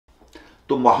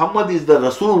So Muhammad is the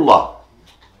Rasulullah.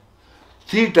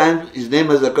 3 times his name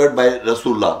has occurred by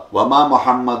Rasulullah. Wama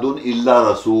Muhammadun illa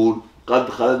Rasul qad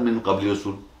khalad min qabli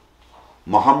Rasul.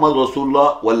 Muhammad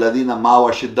Rasulullah walladina ma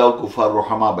wa shidda kuffar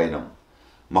ruhama bainam.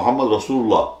 Muhammad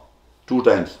Rasulullah 2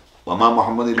 times. Wama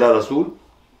Muhammad illa Rasul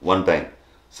 1 time.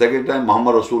 Second time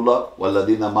Muhammad Rasulullah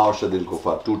walladina ma wa shidda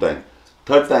kuffar 2 times.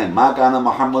 Third time ma kana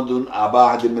Muhammadun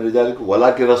aba hadim min rijalikum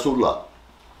walakin Rasulullah.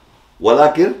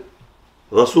 Walakin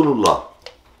Rasulullah.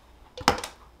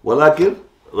 Walakin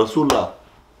Rasulullah.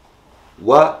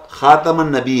 Wa khataman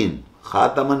nabiyin.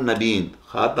 Khataman nabiyin.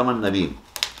 Khataman nabiyin.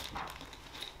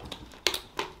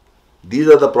 These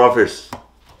are the prophets.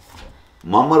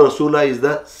 Muhammad Rasulullah is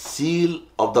the seal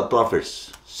of the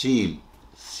prophets. Seal.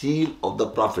 Seal of the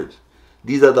prophets.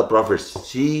 These are the prophets.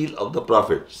 Seal of the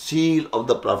prophets. Seal of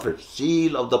the prophets.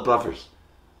 Seal of the prophets.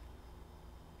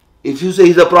 If you say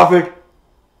he's a prophet,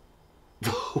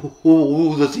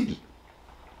 who's the seal?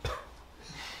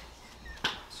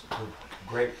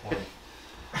 Great point.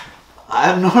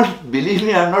 I am not, believe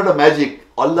me, I am not a magic.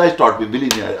 Allah has taught me,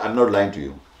 believe me, I am not lying to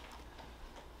you.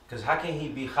 Because how can he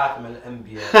be Khatam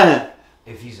al-Anbiya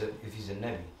if he's a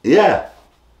Nabi? Yeah.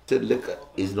 Said, look,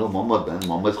 is no Muhammad, man.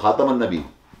 Muhammad is Khatam al-Nabi.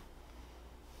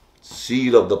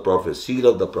 Seal of the Prophet, seal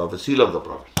of the Prophet, seal of the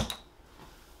Prophet.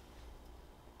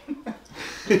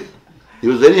 He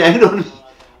was very angry on me.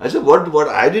 I said, what?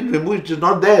 I didn't remove it. It's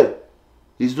not there.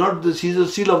 He's not the, he's a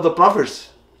seal of the prophets.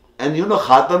 And you know,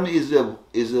 Khatam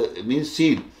means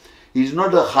seal. He's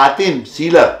not a Khatim,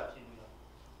 sealer.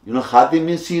 You know, Khatim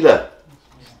means sealer.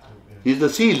 He's the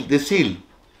seal, the seal.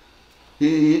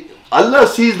 Allah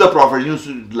sees the Prophet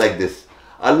like this.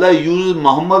 Allah uses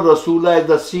Muhammad Rasulullah as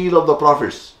the seal of the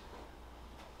prophets.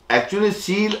 Actually,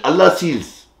 seal, Allah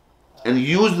seals. And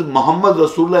used Muhammad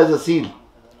Rasulullah as a seal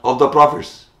of the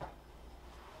prophets.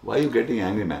 Why are you getting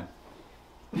angry, man?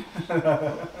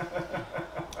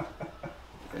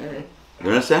 You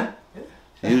understand?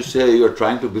 You say you're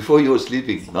trying to, before you were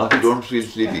sleeping, now you don't feel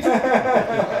sleepy.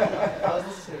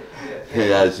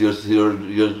 Yes,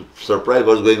 you're surprised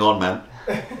what's going on, man.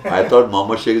 I thought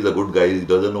Muhammad Shaikh is a good guy, he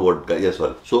doesn't know what guy, yes,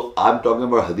 sorry. So I'm talking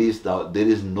about hadith now. There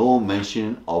is no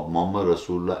mention of Muhammad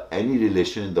Rasulullah, any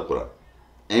relation in the Quran.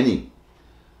 Any.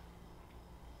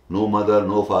 No mother,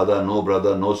 no father, no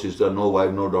brother, no sister, no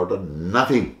wife, no daughter,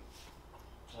 nothing.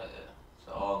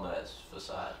 So all that's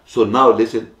facade. So now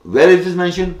listen, where it is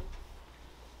mentioned?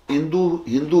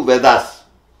 Hindu Vedas.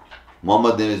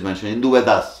 Muhammad name is mentioned, Hindu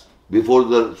Vedas. Before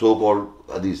the so-called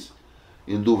hadith.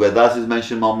 Hindu Vedas is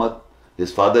mentioned Muhammad.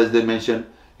 His father is there mentioned.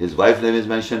 His wife's name is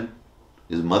mentioned.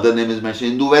 His mother name is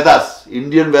mentioned. Hindu Vedas.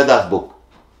 Indian Vedas book.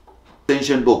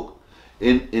 Ancient book.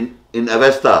 In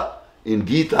Avesta. In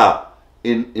Gita.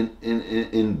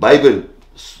 In Bible.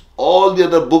 All the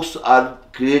other books are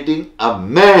creating a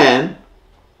man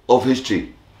of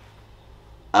history.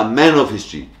 A man of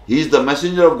history. He is the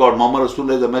messenger of God. Muhammad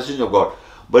Rasulullah is the messenger of God.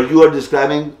 But you are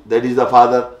describing that he is the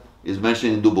father. Is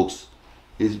mentioned in Hindu books.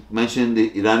 He is mentioned in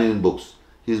the Iranian books.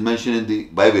 He is mentioned in the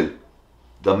Bible.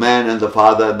 The man and the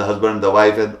father and the husband and the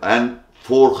wife and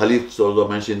 4 Khalifs also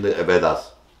mentioned in the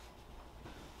Vedas.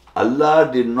 Allah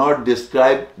did not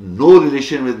describe no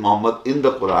relation with Muhammad in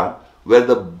the Quran, where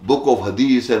the book of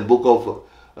Hadith and book of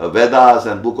Vedas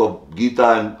and book of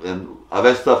Gita and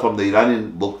Avesta from the Iranian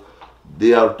book,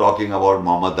 they are talking about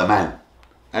Muhammad the man.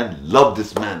 And love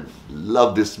this man,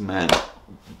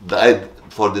 died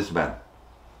for this man.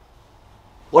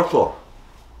 What for?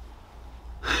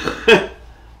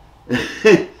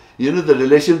 You know the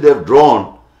relation they have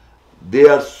drawn, they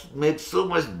are made so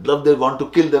much love they want to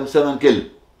kill themselves and kill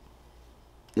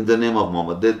in the name of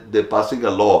Muhammad. They're passing a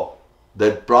law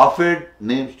that prophet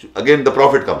names, again the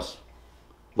prophet comes.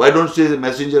 Why don't you say the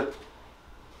messenger?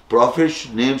 Prophet's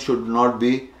name should not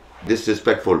be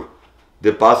disrespectful.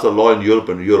 They pass a law in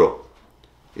Europe.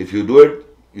 If you do it,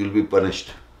 you'll be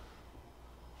punished.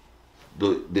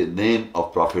 The name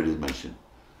of prophet is mentioned.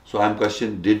 So I'm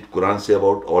questioning, did Quran say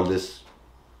about all this?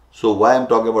 So why I'm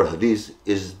talking about hadith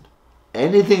is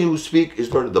anything you speak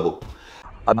is not in the book.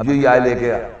 अब जो ये आए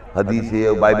लेके हदीस है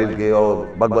और Bible के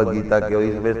और भगवद गीता के और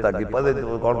इस वेस्ता की पता है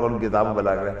कौन कौन किताबों में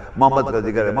लग रहा है मोहम्मद का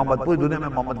जिक्र है मोहम्मद पूरी दुनिया में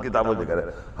मोहम्मद किताबों जिक्र है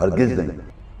हरगिज़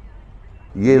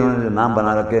नहीं ये इन्होंने नाम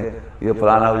बना रखे ये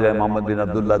फलाना हो जाए मोहम्मद बिन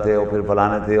अब्दुल्ला थे और फिर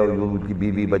फलाने थे और उनकी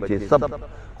बीवी बच्चे सब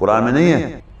कुरान में नहीं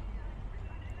है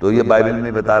तो ये बाइबल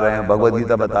में बता रहे हैं भगवद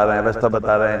गीता बता रहे हैं वेस्ता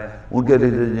बता रहे हैं उनके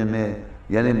रिलीजन में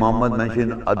यानी मोहम्मद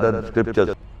मेंशन अदर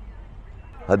स्क्रिप्चर्स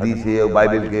हदीस है और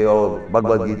बाइबल के और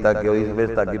भगवद गीता के और इस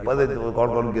वेस्ता की पता है कौन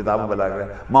कौन किताबों में लग रहा है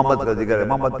मोहम्मद का जिक्र है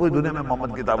मोहम्मद पूरी दुनिया में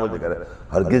मोहम्मद किताबों जिक्र है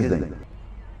हरगिज़ नहीं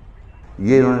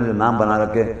ये इन्होंने जो नाम बना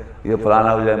रखे, ये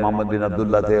फलाना हो जाए मोहम्मद बिन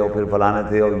अब्दुल्ला थे और फिर फलाने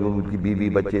थे और उनकी बीवी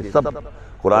बच्चे, सब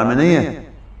कुरान में नहीं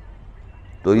है।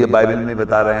 तो ये बाइबल में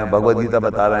बता रहे हैं, भगवद गीता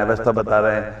बता रहे हैं, वेस्टा बता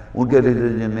रहे हैं, उनके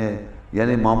रिलीजन में,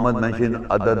 यानी Mohammad mention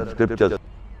other scriptures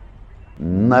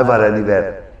never anywhere,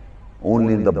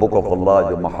 only in the book of अल्लाह,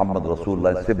 जो मोहम्मद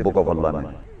रसूलुल्लाह सिर्फ बुक ऑफ अल्लाह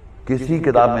में, किसी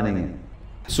किताब में नहीं है।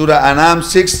 Surah An'am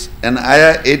 6 and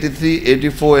Ayah 83,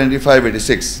 84, 85,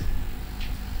 86.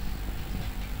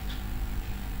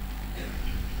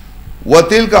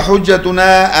 وَتِلْكَ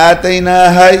حُجَّتُنَا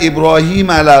آتَيْنَاهَا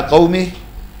إِبْرَاهِيمَ عَلَى قَوْمِهِ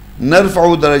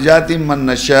نَرْفَعُ دَرَجَاتٍ مَّن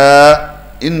نَّشَاءُ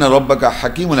إِنَّ رَبَّكَ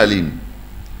حَكِيمٌ عَلِيمٌ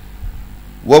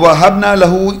وَوَهَبْنَا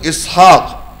لَهُ إِسْحَاقَ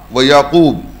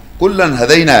وَيَعْقُوبَ كُلًّا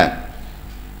هَدَيْنَا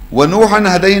وَنُوحًا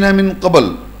هَدَيْنَا مِن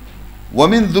قَبْلُ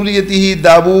ومن ذريته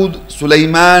داود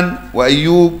سليمان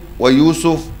وأيوب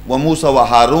ويوسف وموسى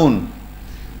وهارون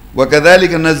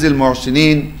وكذلك نجزي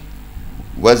المحسنين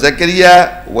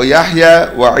وزكريا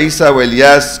ويحيى وعيسى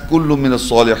والياس كل من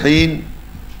الصالحين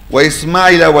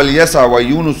وإسماعيل واليسع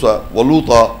ويونس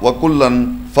ولوطا وكلا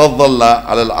فضلنا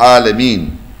على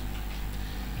العالمين.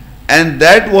 And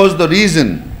that was the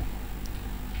reason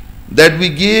that we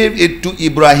gave it to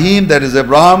Ibrahim, that is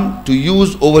Abraham, to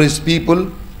use over his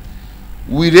people.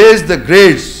 We raise the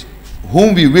grades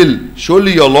whom we will.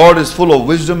 Surely your Lord is full of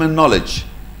wisdom and knowledge.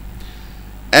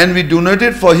 And we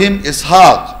donated for him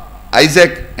Ishaq,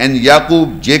 Isaac, and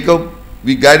Yaqub, Jacob.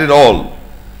 We guided all.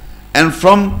 And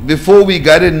from before we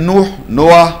guided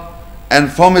Noah,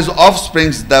 and from his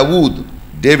offsprings Dawood,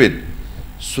 David,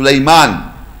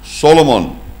 Sulaiman,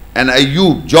 Solomon, and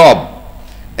Ayub, Job,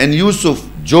 and Yusuf,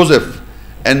 Joseph,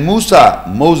 and Musa,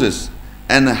 Moses,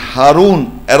 and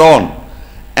Harun, Aaron.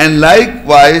 And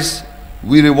likewise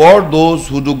we reward those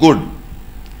who do good.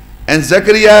 And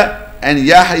Zachariah and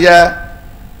Yahya,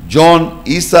 John,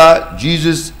 Isa,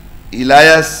 Jesus,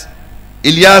 Elias,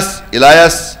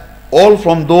 all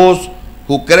from those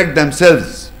who correct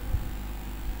themselves.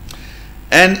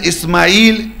 And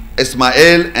Ismail,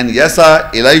 and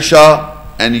Yasa, Elisha,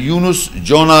 and Yunus,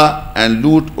 Jonah, and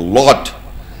Lut, Lot.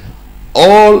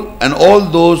 All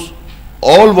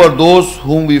were those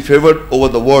whom we favored over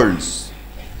the worlds.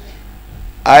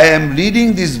 I am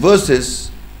reading these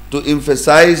verses to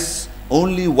emphasize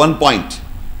only one point,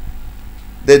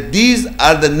 that these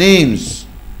are the names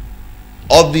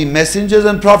of the messengers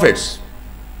and prophets.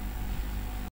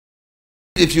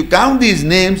 If you count these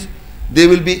names, there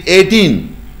will be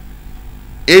 18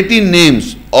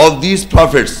 names of these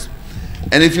prophets.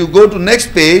 And if you go to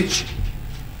next page,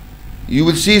 you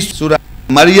will see Surah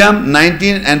Maryam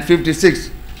 19 and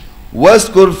 56.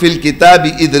 وَاذْكُرْ فِي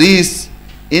الْكِتَابِ إِدْرِيسَ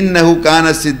إِنَّهُ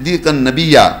كَانَ صِدِّيقًا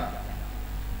نَبِيًّا.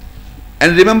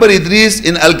 And remember Idris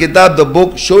in Al-Kitab, the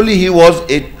book, surely he was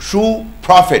a true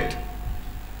prophet.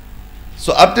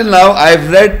 So up till now I have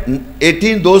read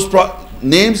 18 those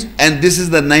names, and this is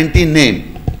the 19th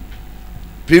name.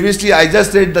 Previously I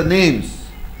just read the names,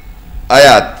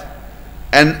 ayat.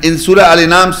 And in Surah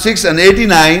Al-An'am 6 and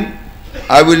 89,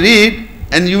 I will read,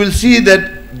 and you will see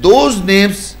that those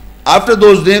names, after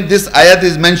those names, this ayat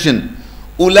is mentioned.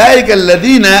 أُولَٰئِكَ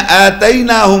الَّذِينَ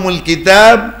آتَيْنَاهُمُ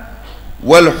الْكِتَابَ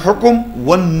وَالْحُكْمَ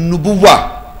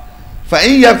وَالنُّبُوَّةَ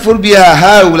فَإِنْ يَكْفُرْ بِهَا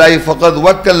هَؤُلَاءِ فَقَدْ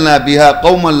وَكَّلْنَا بِهَا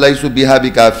قَوْمًا لَيْسُوا بِهَا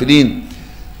بِكَافِرِينَ.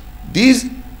 These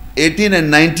 18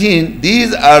 and 19,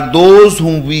 these are those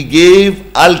whom we gave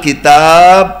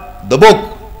Al-Kitab, the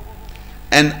book,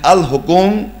 and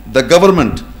Al-Hukum, the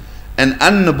government, and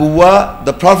An-Nubuwah,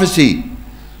 the prophecy.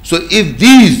 So if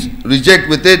these reject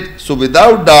with it, so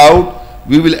without doubt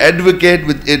we will advocate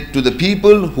with it to the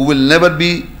people who will never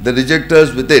be the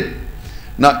rejectors with it.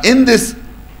 Now in this,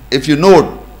 if you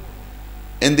note,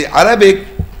 in the Arabic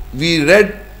we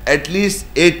read at least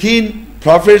 18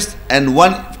 prophets and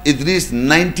one Idris,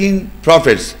 19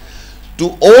 prophets.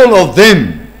 To all of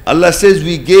them Allah says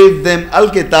we gave them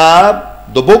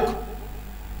Al-Kitab, the book,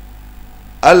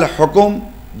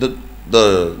 Al-Hukum,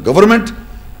 the government,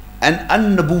 and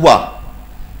An-Nubuwah,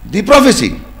 the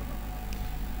prophecy.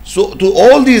 So to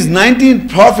all these 19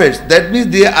 prophets, that means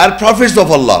they are prophets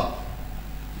of Allah.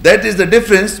 That is the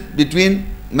difference between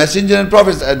messenger and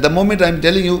prophets. At the moment I am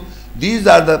telling you, these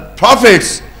are the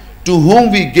prophets to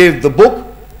whom we gave the book,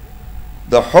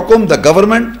 the Hukum, the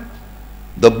government,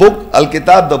 the book,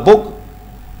 Al-Kitab, the book,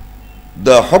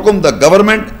 the Hukum, the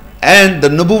government, and the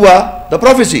Nubuwah, the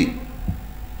prophecy.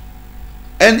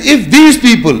 And if these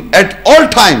people at all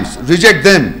times reject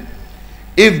them,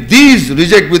 if these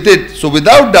reject with it, so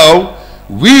without doubt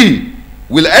we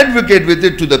will advocate with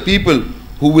it to the people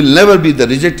who will never be the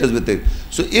rejectors with it.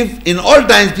 So if in all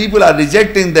times people are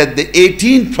rejecting that the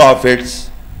 18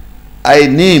 prophets I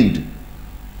named,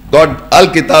 got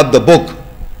Al-Kitab, the book.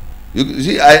 You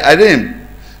see, I didn't.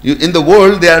 In the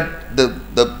world,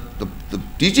 the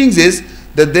teachings is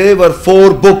that there were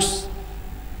 4 books.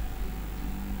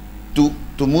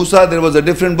 To Musa there was a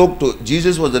different book, to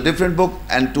Jesus was a different book,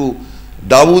 and to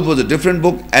Dawood was a different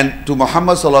book, and to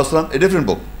Muhammad sallallahu alaihi wasallam a different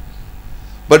book.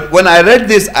 But when I read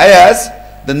this ayahs,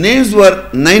 the names were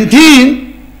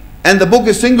 19 and the book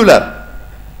is singular.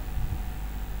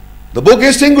 The book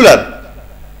is singular.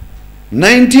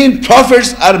 19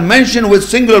 prophets are mentioned with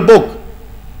singular book.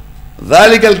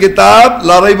 ذَلِكَ الْكِتَابِ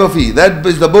لَا رَيْبَ فِيهِ. That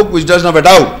is the book which does not have a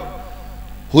doubt.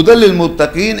 هُدًى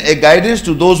لِلْمُتَّقِينَ, a guidance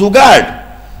to those who guard.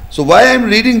 So why I am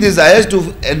reading these ayahs?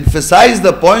 To emphasize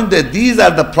the point that these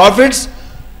are the prophets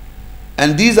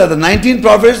and these are the 19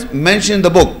 prophets mentioned in the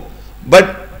book.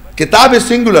 But kitab is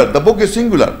singular, the book is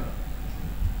singular.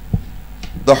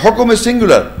 The hukum is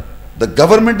singular, the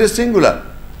government is singular.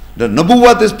 The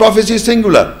nubuwwat is prophecy is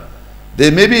singular. There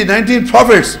may be 19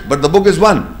 prophets, but the book is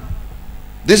one.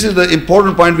 This is the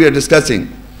important point we are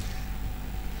discussing.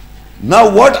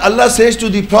 Now what Allah says to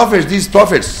the prophets, these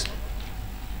prophets.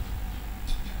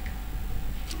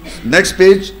 Next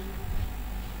page,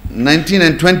 19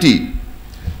 and 20.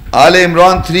 Al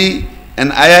Imran 3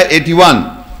 and Ayah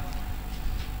 81.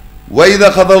 وَإِذَا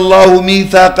خَذَ اللَّهُ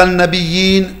مِيثَاقَ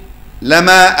النَّبِيِّينَ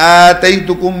لَمَا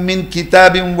آتَيْتُكُم مِّن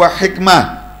كِتَابٍ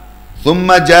وَحِكْمَةٍ ثُمَّ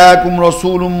جَاءَكُمْ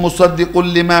رَسُولٌ مُصَدِّقٌ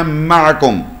لِمَا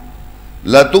مَعَكُمْ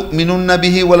لَتُؤْمِنُنَّ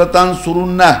بِهِ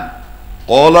وَلَتَنصُرُنَّهُ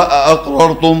قَالَ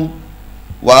أَأَقْرَرْتُمْ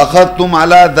وَأَخَذْتُمْ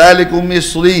عَلَى ذَلِكُمْ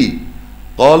إِصْرِي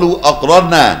قَالُوا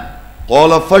أَقْرَرْنَا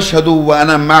قَالَ فَاشْهَدُوا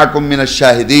وَأَنَا مَعَكُمْ مِنَ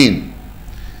الشَّاهِدِينَ.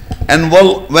 And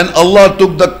when Allah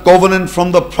took the covenant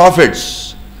from the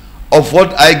prophets of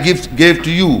what I gave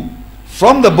to you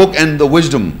from the book and the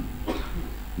wisdom,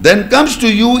 then comes to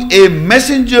you a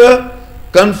messenger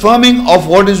confirming of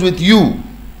what is with you.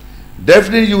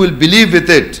 Definitely you will believe with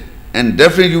it, and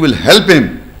definitely you will help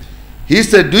him. He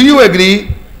said, do you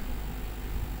agree?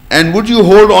 And would you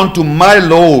hold on to my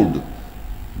Lord?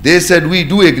 They said, we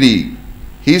do agree.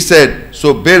 He said,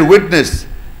 so bear witness,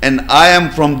 and I am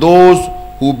from those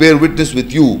who bear witness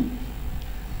with you.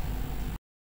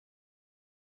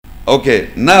 Okay,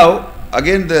 now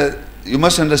again you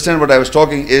must understand what I was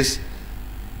talking is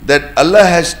that Allah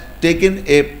has taken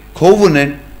a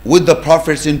covenant with the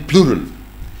prophets in plural,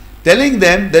 telling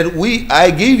them that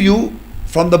I gave you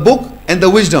from the book and the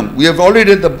wisdom. We have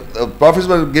already read, the prophets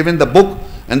were given the book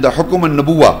and the hukum and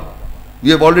nubuwah. We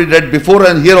have already read before,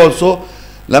 and here also,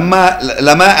 لَمَا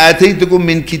آتَيْتُكُم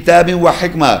مِّن كِتَابٍ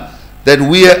وَحِكْمَةٍ, that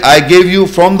I gave you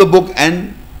from the book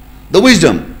and the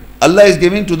wisdom. Allah is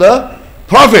giving to the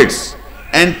prophets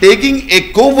and taking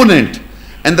a covenant,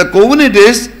 and the covenant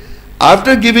is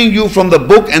after giving you from the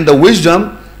book and the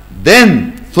wisdom,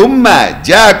 then ثُمَّ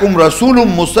جَاءَكُمْ رَسُولٌ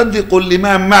مُصَدِّقٌ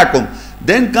لِمَا مَعَكُمْ,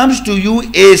 then comes to you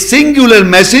a singular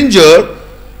messenger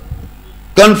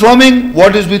confirming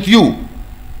what is with you.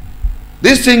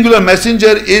 This singular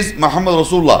messenger is Muhammad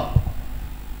Rasulullah.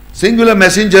 Singular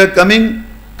messenger coming,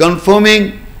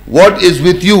 confirming what is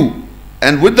with you.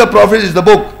 And with the prophet is the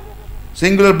book,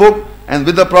 singular book, and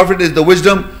with the prophet is the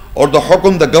wisdom or the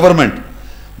hukum, the government.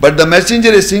 But the messenger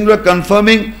is singular,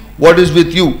 confirming what is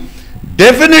with you.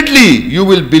 Definitely you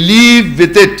will believe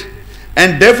with it,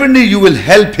 and definitely you will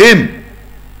help him.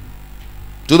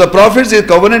 To the prophets, the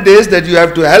covenant is that you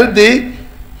have to help the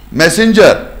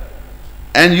messenger,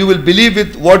 and you will believe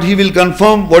with what he will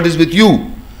confirm what is with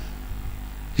you.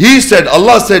 He said,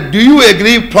 Allah said, do you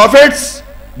agree, prophets?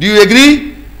 Do you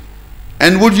agree?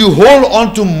 And would you hold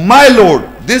on to my Lord?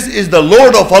 This is the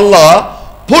Lord of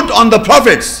Allah put on the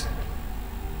prophets,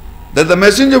 that the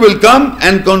messenger will come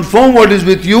and confirm what is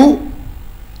with you.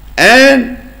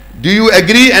 And do you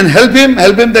agree and help him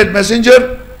that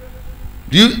messenger?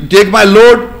 Do you take my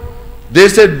Lord? They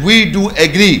said, we do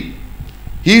agree.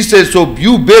 He says, so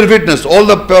you bear witness. All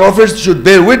the prophets should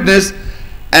bear witness,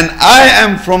 and I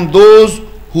am from those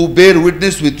who bear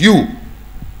witness with you.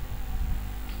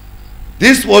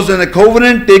 This was a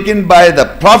covenant taken by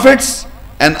the prophets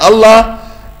and Allah,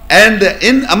 and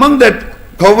among that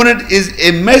covenant is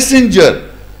a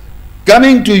messenger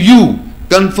coming to you,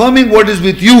 confirming what is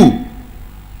with you.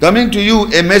 Coming to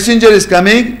you, a messenger is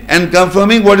coming and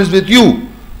confirming what is with you.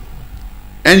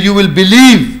 And you will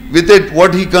believe with it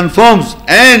what he confirms,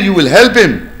 and you will help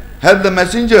him, help the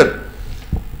messenger.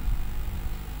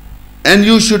 And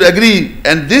you should agree,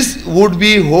 and this would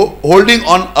be holding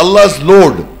on Allah's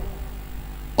Lord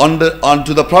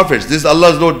onto the prophets. This is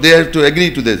Allah's Lord, they have to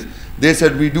agree to this. They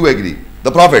said, we do agree,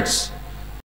 the prophets.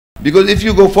 Because if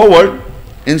you go forward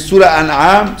in Surah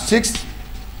An'am 6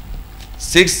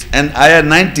 and Ayah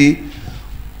 90,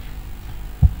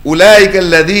 أولئك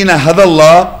الذين هدى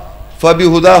الله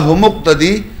فبهداه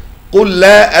مقتدي قل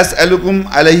لا أسألكم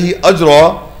عليه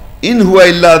أجرا إن هو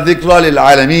إلا ذكرى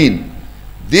للعالمين.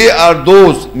 They are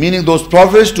those, meaning those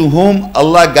prophets to whom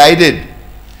Allah guided.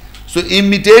 So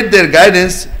imitate their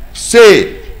guidance.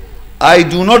 Say, I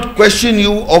do not question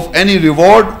you of any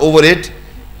reward over it.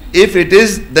 If it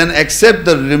is, then accept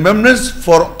the remembrance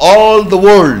for all the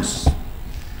worlds.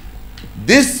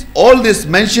 All this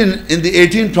mentioned in the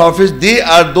 18 prophets,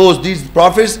 these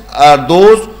prophets are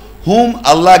those whom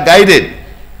Allah guided.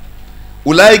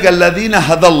 أولئك الذين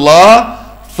هدى الله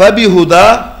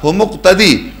فبهداه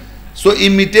مقتدي. So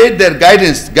imitate their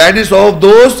guidance of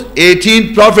those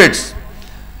 18 prophets.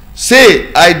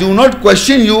 Say, I do not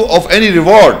question you of any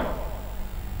reward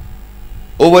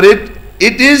over it.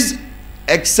 It is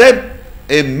except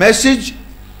a message,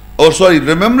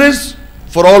 remembrance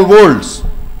for all worlds.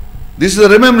 This is a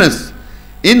remembrance.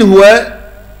 In huwa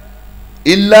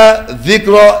illa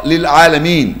dhikra lil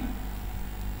alamin.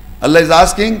 Allah is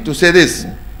asking to say this,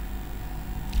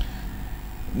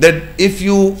 that if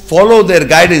you follow their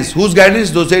guidance, whose guidance?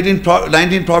 Those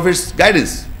 19 prophets'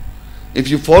 guidance. If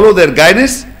you follow their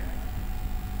guidance,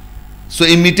 so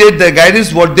imitate their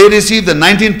guidance, what they received, the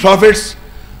 19 prophets,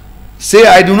 say,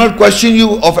 I do not question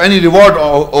you of any reward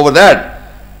over that.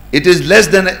 It is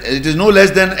no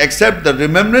less than except the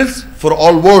remembrance for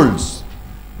all worlds.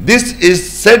 This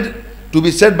is said to be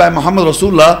said by Muhammad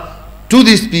Rasulullah to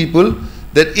these people,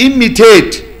 that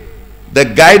imitate the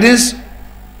guidance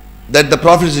that the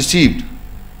prophets received.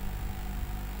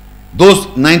 Those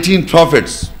 19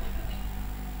 prophets.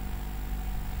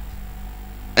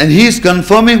 And he is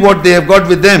confirming what they have got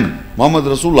with them, Muhammad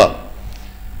Rasulullah.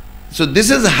 So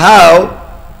this is how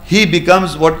he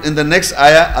becomes what in the next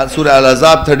ayah, Surah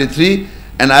Al-Azab 33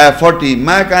 and ayah 40.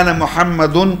 مَا كَانَ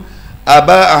مُحَمَّدٌ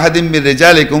أَبَا أَحَدٍ مِّن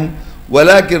رِجَالِكُمْ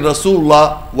وَلَكِنْ رَسُولُ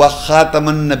اللَّهِ وَخَاتَمَ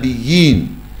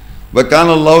النَّبِيِّينَ وَكَانَ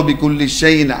اللَّهُ بِكُلِّ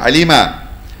شَيْءٍ عَلِيمًا.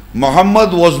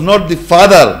 Muhammad was not the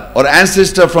father or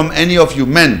ancestor from any of you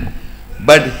men,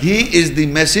 but he is the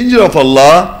messenger of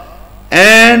Allah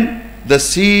and the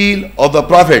seal of the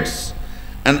prophets,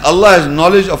 and Allah has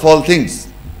knowledge of all things.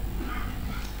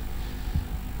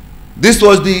 This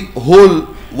was the whole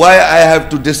why I have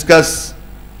to discuss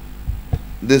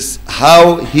this,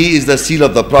 how he is the seal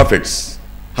of the prophets.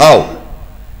 How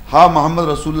Muhammad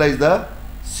Rasulullah is the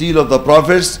seal of the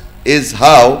prophets is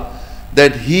how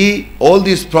that all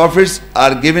these prophets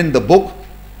are given the book,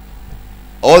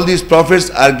 all these prophets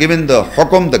are given the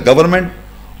hukum, the government,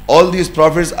 all these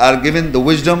prophets are given the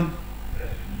wisdom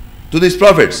to these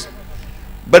prophets.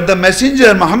 But the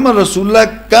messenger Muhammad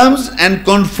Rasulullah comes and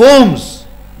confirms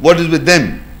what is with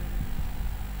them,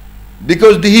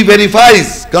 because he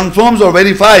confirms or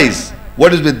verifies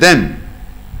what is with them.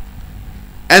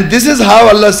 And this is how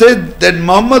Allah said that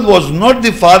Muhammad was not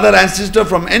the father ancestor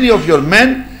from any of your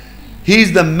men. He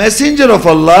is the messenger of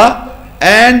Allah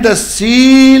and the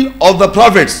seal of the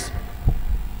prophets.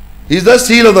 He is the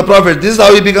seal of the prophets. This is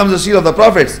how he becomes the seal of the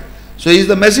prophets. So he is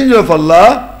the messenger of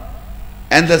Allah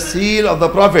and the seal of the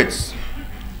prophets.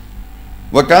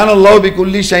 وَكَانَ اللَّهُ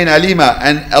بِكُلِّ شَيْءٍ عَلِيمًا.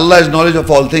 And Allah has knowledge of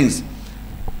all things.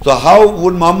 So how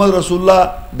would Muhammad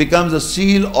Rasulullah become the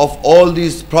seal of all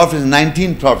these prophets?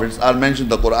 19 prophets are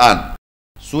mentioned in the Quran.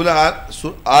 Surah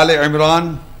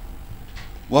Al-Imran.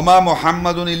 وَمَا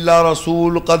مُحَمَّدٌ إِلَّا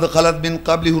رَسُولٌ قَدْ خَلَتْ مِنْ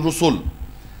قَبْلِهِ الرُّسُلُ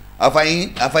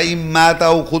أَفَإِنْ مَاتَ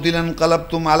أَوْ قُتِلَ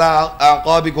انقلبتم عَلَى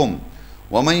أَعْقَابِكُمْ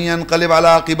وَمَنْ يَنْقَلِبْ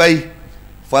عَلَى عَقِبَيْهِ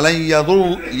فَلَنْ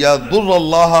يَضُرَّ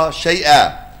اللَّهَ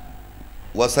شَيْئًا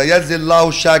وَسَيَجْزِي اللَّهُ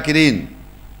الشَّاكِرِينَ.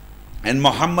 And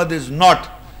Muhammad is not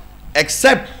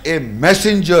except a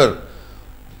messenger.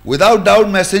 Without doubt,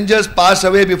 messengers pass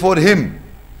away before him.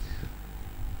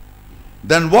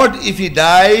 Then what if he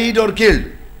died or killed?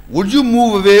 Would you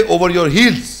move away over your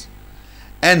heels?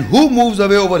 And who moves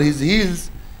away over his heels,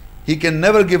 he can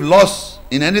never give loss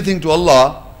in anything to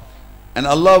Allah, and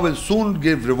Allah will soon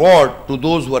give reward to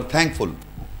those who are thankful.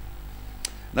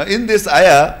 Now in this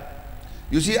ayah,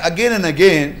 you see again and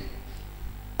again,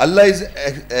 Allah is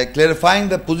clarifying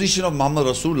the position of Muhammad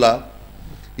Rasulullah.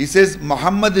 He says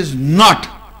Muhammad is not,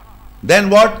 then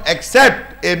what?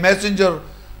 Except a messenger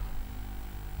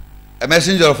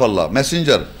of Allah,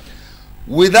 messenger.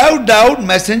 Without doubt,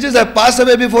 messengers have passed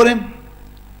away before him.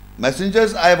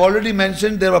 Messengers, I have already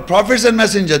mentioned, there were prophets and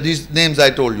messengers. These names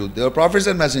I told you. There were prophets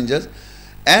and messengers.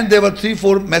 And there were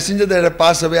 3-4 messengers that have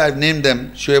passed away. I have named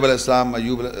them. Shuaib alayhi salam,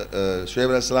 Shuaib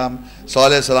alayhi salam,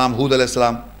 Salih alayhi salam, Hud alayhi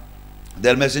salam.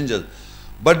 They are messengers.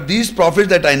 But these prophets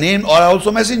that I named are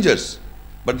also messengers.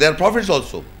 But they are prophets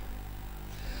also.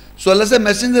 So Allah said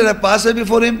messengers have passed away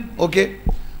before him. Okay.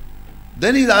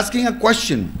 Then he is asking a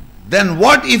question. then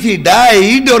what if he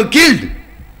died or killed?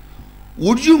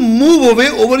 Would you move away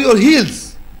over your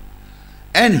heels?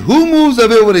 And who moves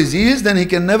away over his heels, then he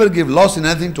can never give loss in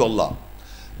anything to Allah.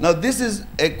 Now this is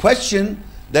a question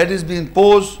that is being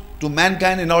posed to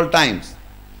mankind in all times.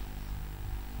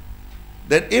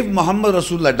 That if Muhammad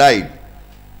Rasulullah died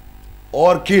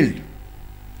or killed,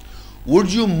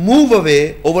 would you move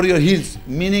away over your heels?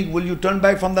 Meaning, will you turn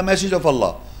back from the message of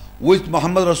Allah, which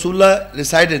Muhammad Rasulullah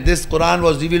recited? This Quran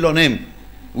was revealed on him.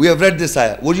 We have read this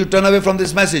ayah. Would you turn away from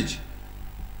this message?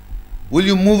 Will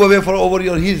you move away over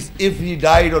your heels if he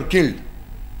died or killed?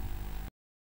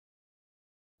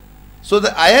 So the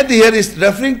ayat here is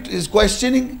referring, is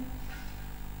questioning,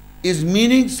 is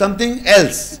meaning something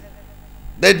else.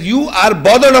 That you are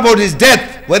bothered about his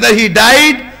death, whether he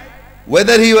died,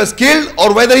 whether he was killed,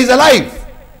 or whether he's alive.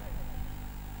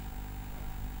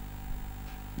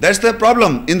 That's the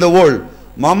problem in the world.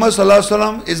 Muhammad Sallallahu Alaihi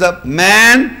Wasallam is a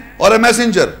man or a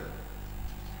messenger.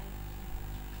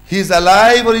 He is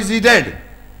alive or is he dead?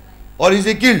 Or is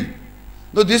he killed?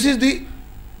 So this is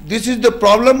the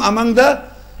problem among the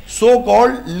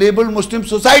so-called labeled Muslim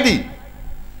society.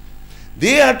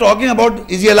 They are talking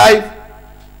about, is he alive?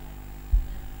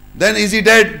 Then is he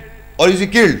dead? Or is he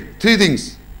killed? Three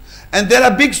things. And there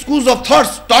are big schools of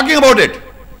thoughts talking about it.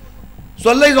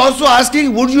 So Allah is also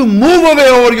asking, would you move away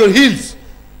over your heels?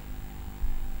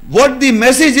 What the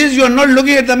message is, you are not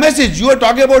looking at the message. You are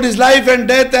talking about his life and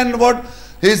death and what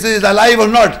is alive or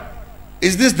not.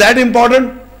 Is this that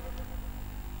important?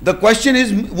 The question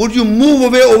is, would you move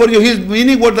away over your heels?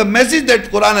 Meaning, what the message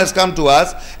that Quran has come to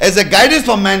us as a guidance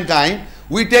for mankind,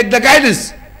 we take the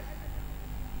guidance.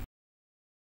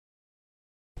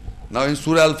 Now in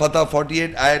Surah Al-Fatah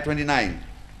 48, ayah 29.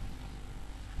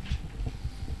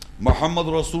 Muhammad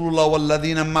Rasulullah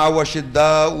walladhina ma'ahu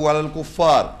ashidda'u 'alal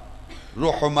kuffar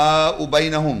ruhama'u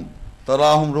bainahum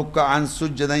tarahum ruk'an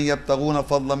sujjadan yabtaghuna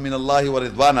fadlan min Allah wa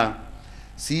ridwana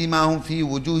simahum fi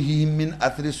wujuhihim min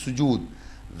athri as-sujud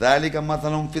dhalika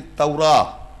mathalun fit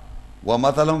tawrah wa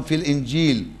mathalun fil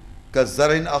injil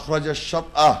kazzarin akhraja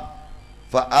ash-shat'ah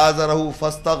fa'azarahu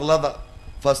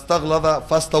fastaghlada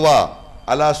fastawa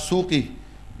ala suqih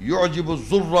yu'jibu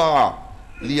az-zurra'a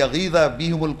liyaghidha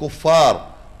bihim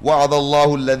al-kuffar وعد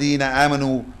الله الذين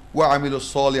آمنوا وعملوا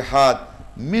الصالحات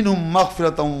منهم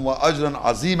مغفرة وأجرا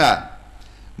عظيما.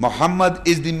 Muhammad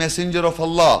is the messenger of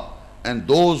Allah, and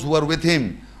those who are with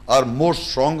him are more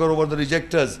stronger over the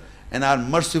rejectors and are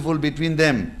merciful between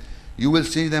them. You will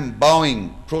see them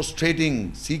bowing,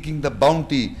 prostrating, seeking the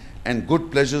bounty and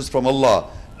good pleasures from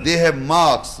Allah. They have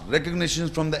marks,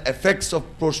 recognitions from the effects of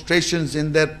prostrations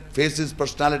in their faces,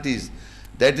 personalities.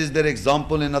 That is their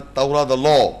example in the Torah, the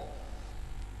law.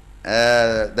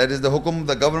 That is the hukum,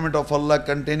 the government of Allah,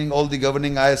 containing all the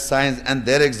governing ayahs, signs, and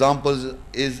their examples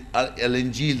is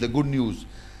Al-Injil, the good news.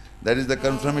 That is the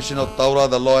confirmation of Torah,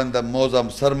 the law, and the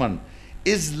Mosam sermon.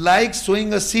 Is like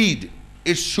sowing a seed.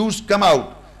 Its shoots come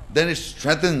out, then it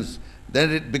strengthens, then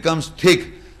it becomes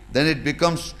thick, then it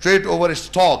becomes straight over a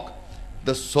stalk.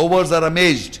 The sowers are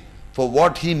amazed, for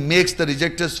what he makes the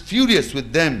rejectors furious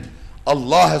with them.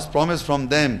 Allah has promised from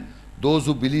them, those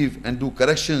who believe and do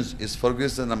corrections, is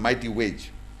forgiveness and a mighty wage.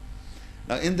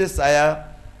 Now in this ayah,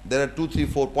 there are 2, 3,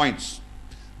 4 points.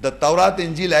 The Tawrat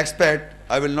Injil aspect,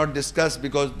 I will not discuss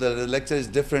because the lecture is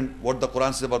different, what the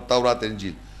Quran says about Tawrat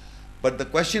Injil. But the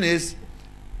question is,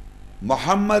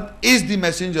 Muhammad is the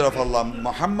messenger of Allah.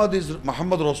 Muhammad is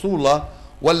Muhammad Rasulullah,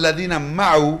 وَالَّذِينَ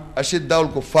مَعُوا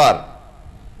أَشِدَّاءُ الْكُفَّارِ.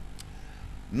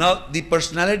 Now the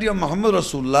personality of Muhammad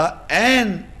Rasulullah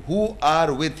and who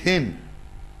are with him,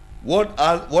 what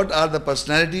are the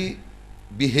personality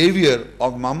behavior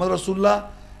of Muhammad Rasulullah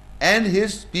and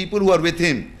his people who are with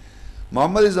him.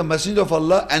 Muhammad is a messenger of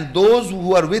Allah, and those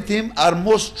who are with him are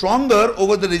more stronger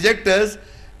over the rejectors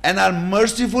and are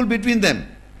merciful between them.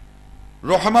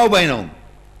 Ruhamau bainahum.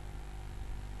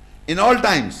 In all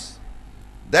times.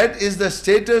 That is the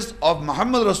status of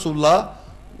Muhammad Rasulullah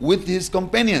with his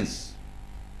companions.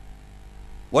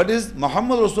 What is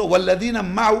Muhammad Rasulullah?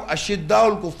 وَالَّذِينَ مَعُوا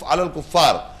أَشِدَّاءُ عَلَى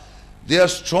الْكُفَّارِ. They are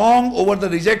strong over the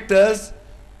rejectors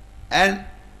and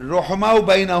ruhamau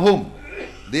bainahum.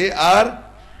 They are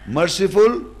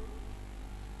merciful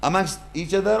amongst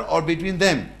each other or between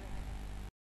them.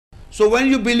 So when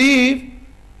you believe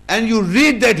and you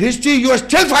read that history, you are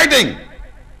still fighting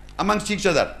amongst each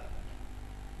other.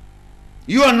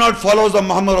 You are not followers of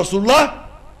Muhammad Rasulullah.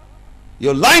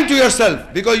 You are lying to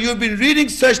yourself because you have been reading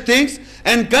such things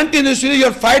and continuously you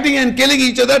are fighting and killing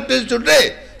each other till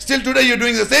today. Still today you are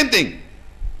doing the same thing.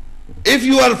 If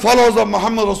you are followers of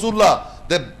Muhammad Rasulullah,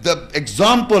 the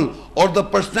example or the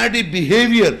personality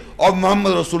behavior of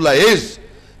Muhammad Rasulullah is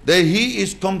that He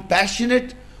is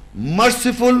compassionate,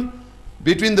 merciful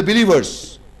between the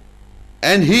believers,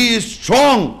 and He is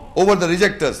strong over the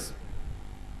rejectors.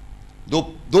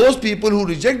 Those people who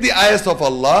reject the ayahs of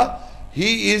Allah,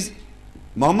 He is,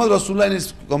 Muhammad Rasulullah and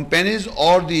his companions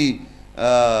or the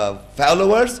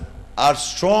followers are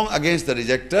strong against the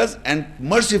rejectors and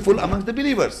merciful amongst the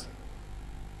believers.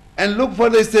 And look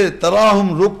further, it says,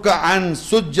 تَرَاهُمْ رُكَّعًا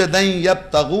سُجَّدًا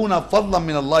يَبْتَغُونَ فَضْلًا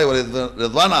مِنَ اللَّهِ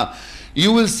وَرِضْوَانًا.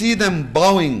 You will see them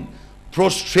bowing,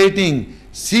 prostrating,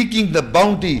 seeking the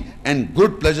bounty and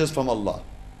good pleasures from Allah.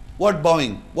 What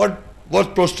bowing? What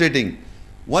prostrating?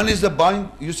 One is the bowing.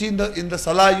 You see in the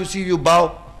salah, you see you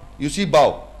bow. You see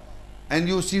bow. And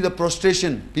you see the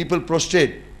prostration. People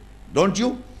prostrate. Don't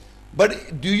you?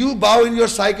 But do you bow in your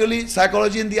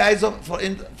psychology in the eyes of for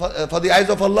the eyes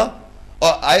of Allah? Or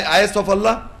ayahs of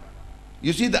Allah?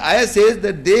 You see, the ayah says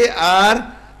that they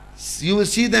are, you will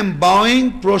see them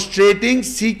bowing, prostrating,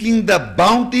 seeking the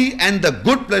bounty and the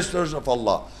good pleasures of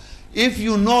Allah. If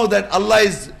you know that Allah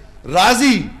is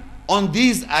razi on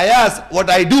these ayahs,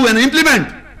 what I do and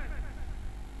implement,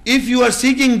 if you are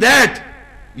seeking that,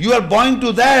 you are bowing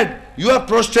to that, you are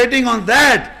prostrating on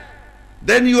that,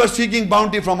 then you are seeking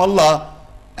bounty from Allah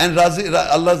and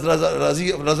Allah's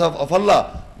raza of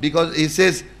Allah, because He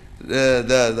says,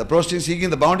 the prostrating, seeking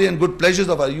the bounty and good pleasures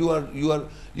of Allah.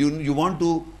 You want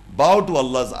to bow to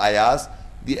Allah's ayahs,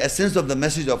 the essence of the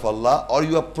message of Allah, or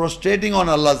you are prostrating on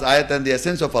Allah's ayat and the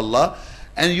essence of Allah,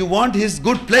 and you want His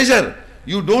good pleasure.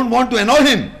 You don't want to annoy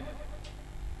Him.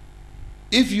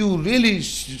 If you really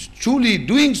truly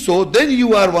doing so, then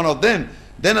you are one of them.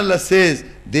 Then Allah says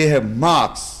they have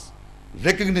marks,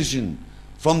 recognition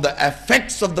from the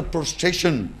effects of the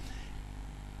prostration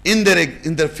in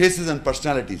their faces and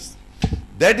personalities.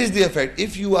 That is the effect.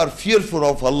 If you are fearful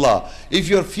of Allah, if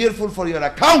you are fearful for your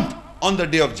account on the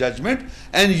day of judgment,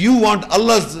 and you want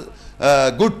Allah's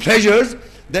good pleasures,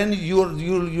 then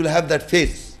you'll have that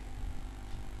face.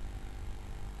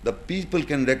 The people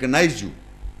can recognize you.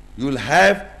 You will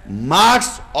have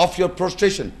marks of your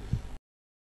prostration.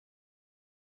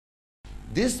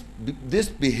 This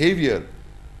behavior,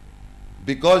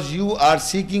 because you are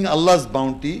seeking Allah's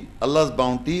bounty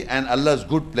and Allah's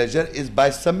good pleasure, is by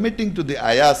submitting to the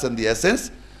ayahs and the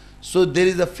essence. So there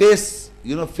is a face,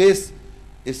 face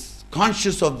is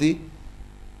conscious of the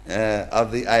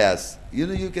ayahs.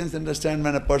 You can understand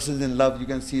when a person is in love, you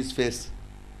can see his face.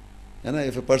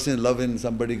 If a person is in love with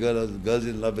somebody, girls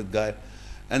in love with guy,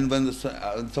 and when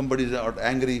somebody is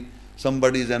angry,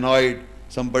 somebody is annoyed,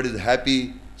 somebody is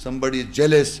happy, somebody is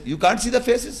jealous, you can't see the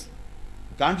faces.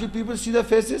 Can't you people see the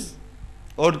faces?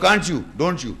 Or can't you?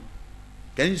 Don't you?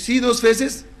 Can you see those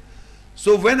faces?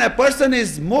 So when a person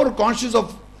is more conscious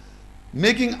of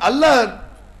making Allah,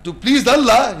 to please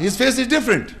Allah, his face is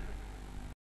different.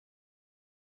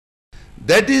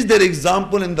 That is their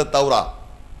example in the Torah.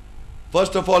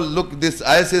 First of all, look, this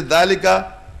ayah says,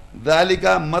 ذَلِكَ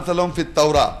مَثَلٌ فِي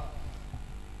التَّوْرَةِ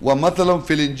وَمَثَلٌ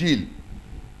فِي الْإِنْجِيلِ.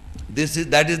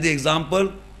 That is the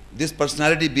example, this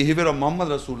personality, behavior of Muhammad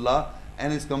Rasulullah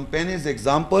and his companions'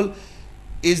 example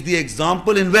is the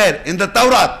example in where? In the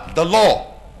Torah, the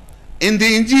law. In the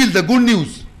Injil, the good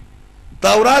news.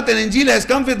 Torah and Injil has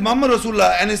come with Muhammad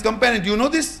Rasulullah and his companions. Do you know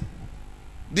this?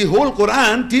 The whole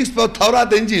Quran speaks about Torah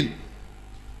and Injil.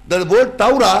 The word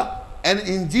Torah and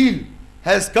Injil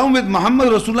has come with Muhammad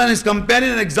Rasulullah and his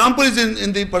companion. An example is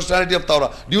in the personality of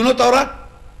Torah. Do you know Torah?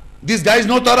 These guys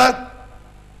know Torah?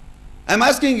 I'm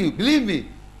asking you, believe me.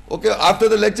 Okay, after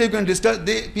the lecture you can discuss.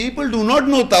 People do not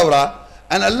know Torah,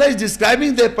 and Allah is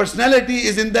describing their personality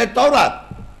is in that Torah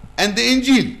and the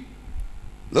Injil.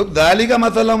 Look, ذَلِكَ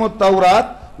مَثَلَهُ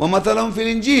التَّوْرَاتِ وَمَثَلَهُ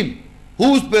فِي الْإِنْجِيلِ.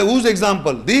 Whose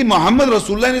example? The Muhammad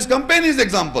Rasulullah and his companions'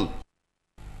 example.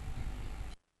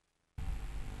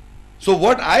 So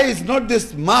what is not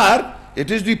this mark,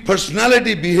 it is the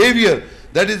personality, behavior.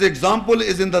 That is example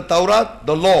is in the Torah,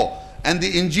 the law, and the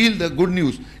Injil, the good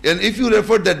news. And if you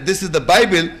refer that this is the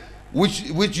Bible,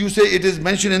 which you say it is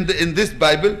mentioned in this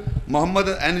Bible, Muhammad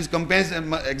and his companions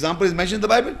example is mentioned in the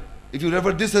Bible. If you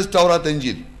refer this as Torah and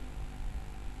Injil.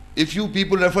 If you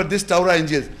people refer this Torah and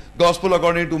Injil, Gospel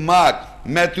according to Mark,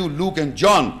 Matthew, Luke and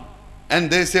John, and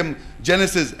they say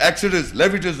Genesis, Exodus,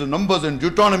 Leviticus, the Numbers and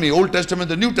Deuteronomy, Old Testament,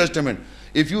 the New Testament.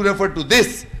 If you refer to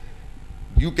this,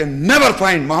 you can never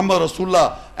find Muhammad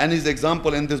Rasulullah and his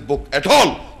example in this book at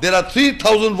all. There are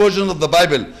 3,000 versions of the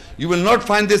Bible. You will not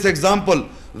find this example.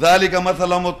 ذَلِكَ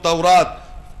مَثَلَهُ التَّوْرَاتِ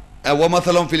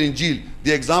وَمَثَلَهُ فِي الْإِنْجِيلِ.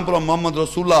 The example of Muhammad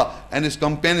Rasulullah and his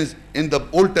companions in the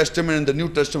Old Testament and the New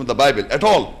Testament of the Bible at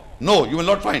all. No, you will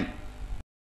not find.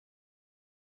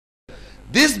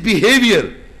 This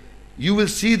behavior you will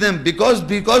see them because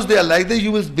they are like that.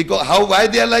 You will why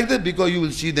they are like that? Because you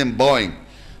will see them bowing,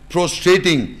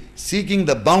 prostrating, seeking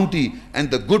the bounty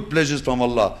and the good pleasures from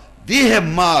Allah. They have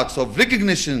marks of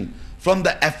recognition from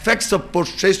the effects of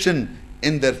prostration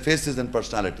in their faces and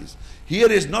personalities.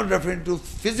 Here is not referring to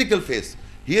physical face.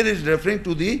 Here is referring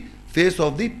to the face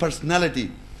of the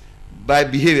personality by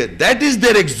behavior. That is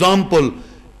their example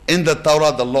in the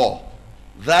Torah, the law.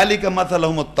 ذَلِكَ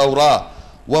مَثَلَهُمُ التَّوْرَةِ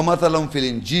وَمَثَلَهُمْ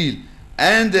فِي الْإِنْجِيلِ,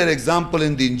 and their example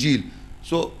in the Injil.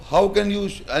 So how can you,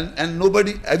 and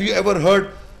nobody, have you ever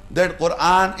heard that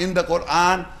in the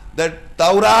Quran, that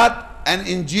Tawrat and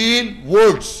Injil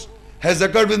words has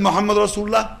occurred with Muhammad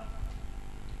Rasulullah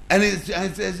and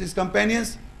his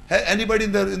companions? Anybody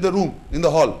in the room, in the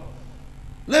hall?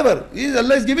 Never.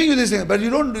 Allah is giving you this thing, but you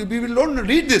don't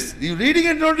read this. You reading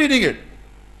it, not reading it.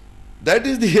 That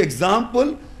is the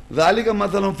example. ذَلِكَ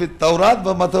مَثَلٌ فِي التَّوْرَاتِ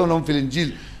وَمَثَلٌ فِي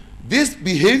الْإِنْجِيلِ. This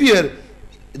behavior,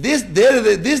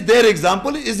 their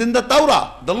example is in the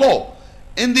Torah, the law.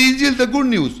 In the Injil, the good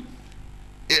news.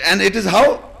 And it is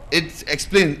how it's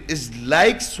explained. It's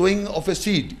like sowing of a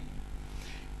seed.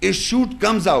 A shoot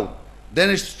comes out, then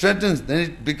it strengthens, then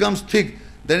it becomes thick,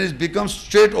 then it becomes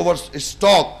straight over its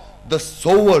stalk. The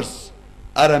sowers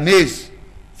are amazed,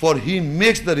 for he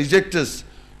makes the rejectors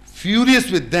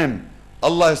furious with them.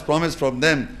 Allah has promised from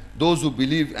them, those who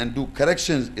believe and do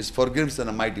corrections is forgiveness and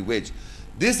a mighty wage.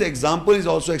 This example is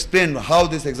also explained how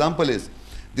this example is.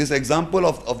 This example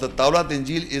of the Tawrat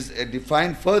Injil is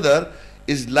defined further,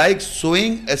 is like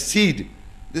sowing a seed.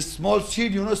 This small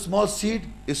seed, small seed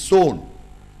is sown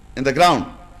in the ground.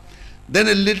 Then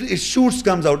it shoots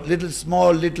comes out,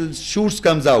 little shoots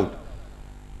comes out.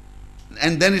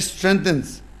 And then it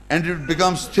strengthens and it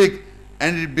becomes thick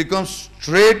and it becomes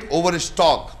straight over a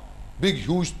stalk. Big,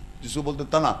 huge,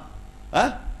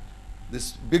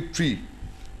 this big tree.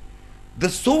 The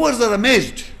sowers are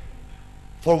amazed,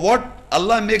 for what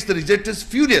Allah makes the rejectors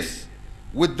furious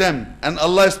with them, and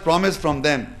Allah has promised from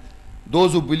them,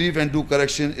 those who believe and do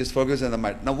correction is forgiveness and the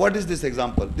might. Now what is this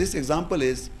example? This example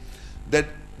is that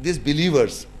these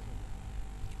believers,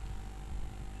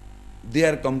 they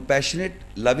are compassionate,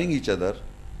 loving each other,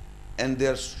 and they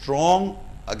are strong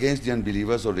against the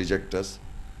unbelievers or rejectors.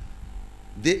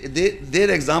 Their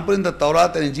example in the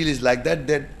Torah and Injil is like that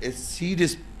a seed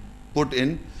is put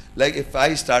in, like if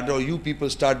I start or we people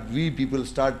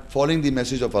start following the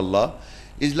message of Allah,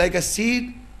 is like a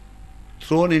seed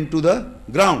thrown into the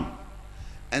ground.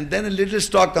 And then a little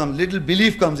stalk comes, little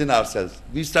belief comes in ourselves.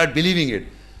 We start believing it.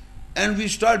 And we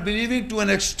start believing to an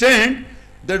extent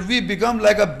that we become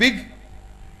like a big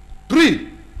tree.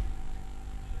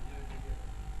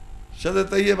 Shada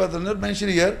Tayyaba, not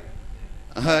mentioned here.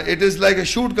 It is like a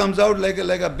shoot comes out, like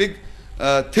a big,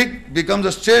 thick, becomes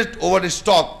a straight over a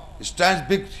stalk. It stands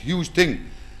big, huge thing.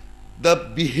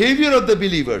 The behavior of the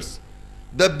believers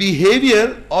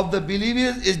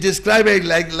is described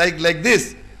like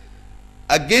this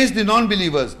against the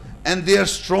non-believers, and they are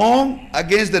strong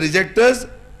against the rejectors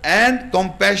and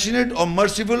compassionate or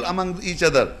merciful among each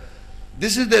other.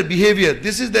 This is their behavior.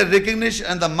 This is their recognition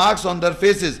and the marks on their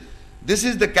faces. This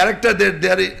is the character that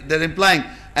they're implying.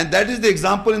 And that is the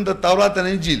example in the Tawrat and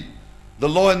Injil, the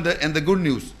law and the good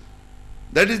news.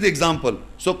 That is the example.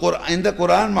 So in the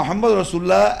Quran, Muhammad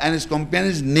Rasulullah and his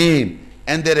companions' name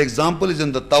and their example is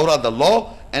in the Torah, the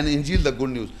law, and Injil, the good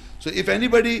news. So if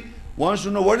anybody wants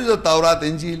to know what is the Tawrat,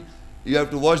 Injil, you have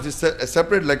to watch this a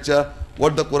separate lecture,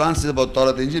 what the Quran says about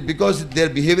Tawrat, Injil, because their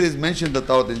behavior is mentioned in the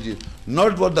Tawrat, Injil,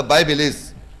 not what the Bible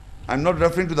is. I'm not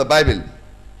referring to the Bible,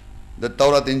 the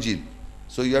Tawrat, Injil.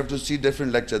 So you have to see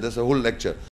different lecture. There's a whole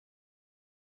lecture.